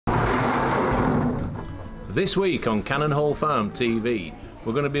This week on Cannon Hall Farm TV,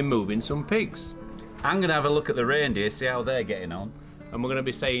 we're going to be moving some pigs. I'm going to have a look at the reindeer, see how they're getting on. And we're going to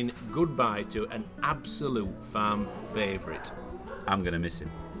be saying goodbye to an absolute farm favourite. I'm going to miss him.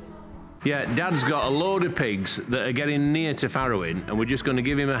 Yeah, Dad's got a load of pigs that are getting near to farrowing, and we're just going to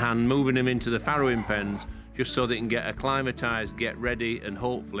give him a hand moving them into the farrowing pens just so they can get acclimatised, get ready, and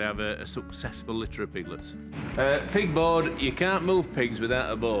hopefully have a successful litter of piglets. Pig board, you can't move pigs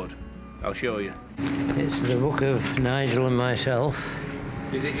without a board. I'll show you. It's the book of Nigel and myself.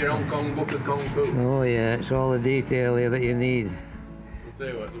 Is it your Hong Kong book of Kung Fu? Oh yeah, it's all the detail here that you need. I'll tell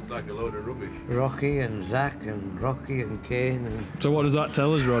you what, it looks like a load of rubbish. Rocky and Zack and Rocky and Kane. And so what does that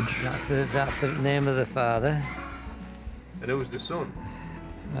tell us, Rog? That's the name of the father. And who's the son?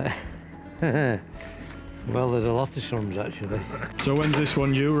 Well, there's a lot of sons actually. So when's this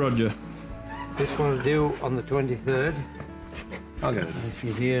one due, Roger? This one's due on the 23rd. I'll get it. And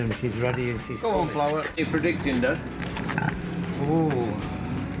she's here and she's ready and she's Go on, Flower. You're predicting, Dad? Oh,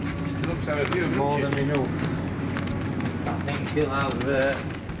 Looks like a few more than enough. I think she'll have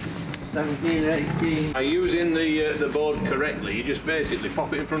 17, 18. By using the board correctly, you just basically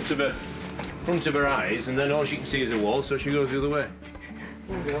pop it in front of her eyes, and then all she can see is a wall, so she goes the other way.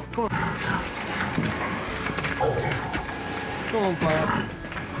 Come on. Come on, Flower.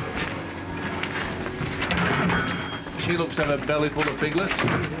 She looks to have a belly full of piglets.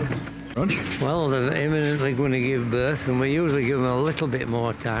 Rog? Well, they're imminently going to give birth, and we usually give them a little bit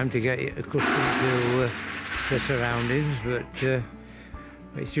more time to get accustomed to the surroundings, but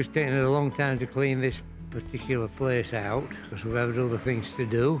it's just taken a long time to clean this particular place out because we've had other things to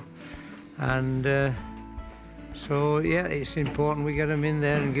do, and so yeah, it's important we get them in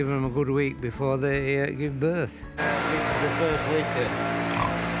there and give them a good week before they give birth. This is the first litter.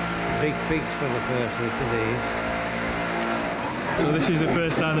 Big pigs for the first litter, these. So this is the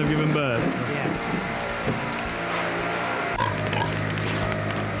first time they've given birth? Yeah.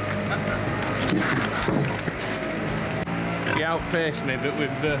 She outpaced me, but we've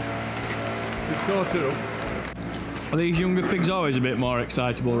caught her up. Are these younger pigs always a bit more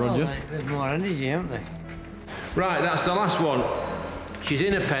excitable, Roger? Well, there's more energy, aren't they? Right, that's the last one. She's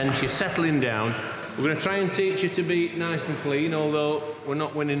in a pen, she's settling down. We're going to try and teach her to be nice and clean, although we're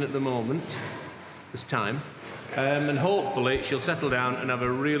not winning at the moment. There's time. And hopefully she'll settle down and have a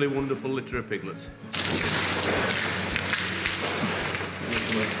really wonderful litter of piglets.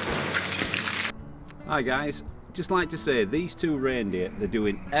 Hi guys, just like to say these two reindeer, they're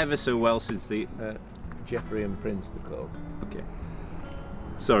doing ever so well since the... Jeffrey and Prince, they're called. Okay.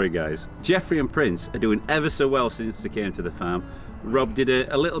 Sorry guys. Jeffrey and Prince are doing ever so well since they came to the farm. Rob did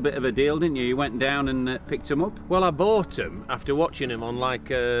a little bit of a deal, didn't you? You went down and picked them up? Well, I bought them after watching them on, like,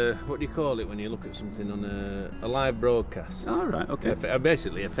 what do you call it when you look at something on a live broadcast? Oh, right, okay.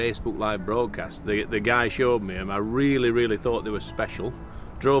 Basically a Facebook live broadcast. The guy showed me them. I really thought they were special.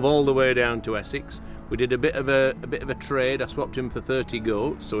 Drove all the way down to Essex. We did a bit of a trade. I swapped him for 30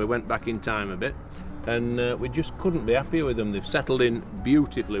 goats, so we went back in time a bit. And we just couldn't be happier with them. They've settled in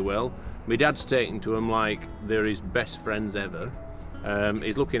beautifully well. My dad's taken to them like they're his best friends ever.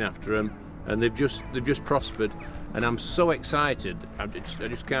 He's looking after them, and they've just prospered, and I'm so excited. I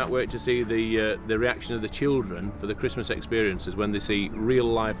just can't wait to see the reaction of the children for the Christmas experiences when they see real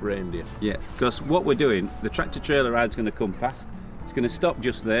life reindeer. Yeah, because what we're doing, the tractor trailer ride's going to come past. It's going to stop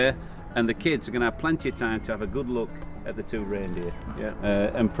just there, and the kids are going to have plenty of time to have a good look at the two reindeer. Yeah.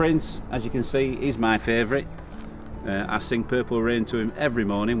 And Prince, as you can see, is my favourite. I sing Purple Rain to him every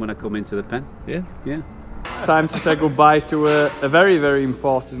morning when I come into the pen. Yeah. Yeah. Time to say goodbye to a very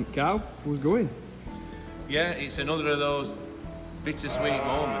important cow. Who's going? Yeah, it's another of those bittersweet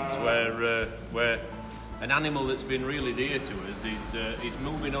moments where an animal that's been really dear to us is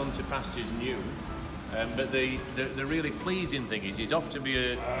moving on to pastures new. But the really pleasing thing is he's off to be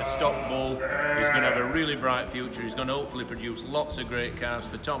a stock bull. He's going to have a really bright future. He's going to hopefully produce lots of great calves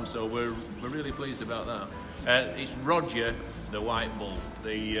for Tom. So we're really pleased about that. It's Roger, the white bull.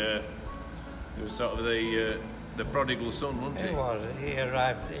 It was sort of the prodigal son, wasn't It he? was. He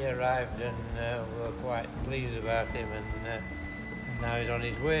arrived and we were quite pleased about him, and now he's on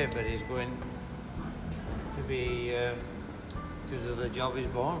his way, but he's going to be to do the job he's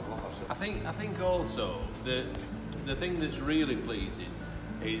born for. So. I think also the thing that's really pleasing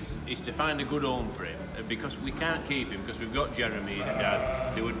is to find a good home for him, because we can't keep him because we've got Jeremy, his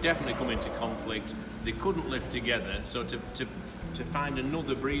dad. They would definitely come into conflict. They couldn't live together, so to find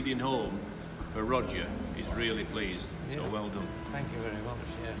another breeding home for Roger is really pleased. Yeah. So well done. Thank you very much.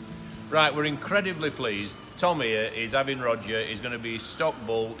 Yeah. Right, we're incredibly pleased. Tom here is having Roger. He's going to be stock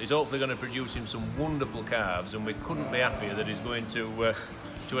bull. He's hopefully going to produce him some wonderful calves, and we couldn't be happier that he's going to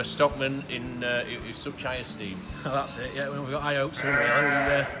to a stockman in such high esteem. That's it, yeah, we've got high hopes for him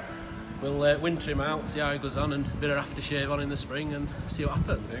really. We'll winter him out, see how he goes on, and a bit of aftershave on in the spring and see what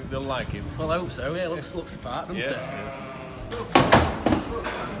happens. I think they'll like him. Well, I hope so, yeah, looks the part, doesn't it?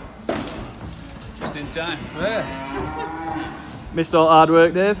 Just in time. Yeah. Missed all hard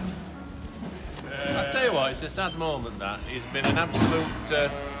work, Dave. I'll tell you what, it's a sad moment that. He's been an absolute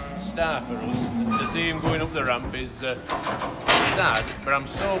star for us. And to see him going up the ramp is sad, but I'm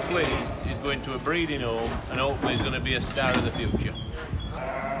so pleased he's going to a breeding home and hopefully he's going to be a star of the future.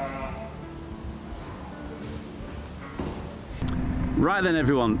 Right then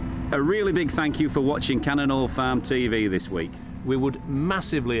everyone, a really big thank you for watching Cannonall Farm TV this week. We would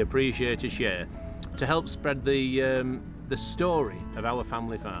massively appreciate a share to help spread the story of our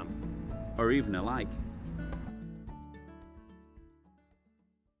family farm. Or even a like.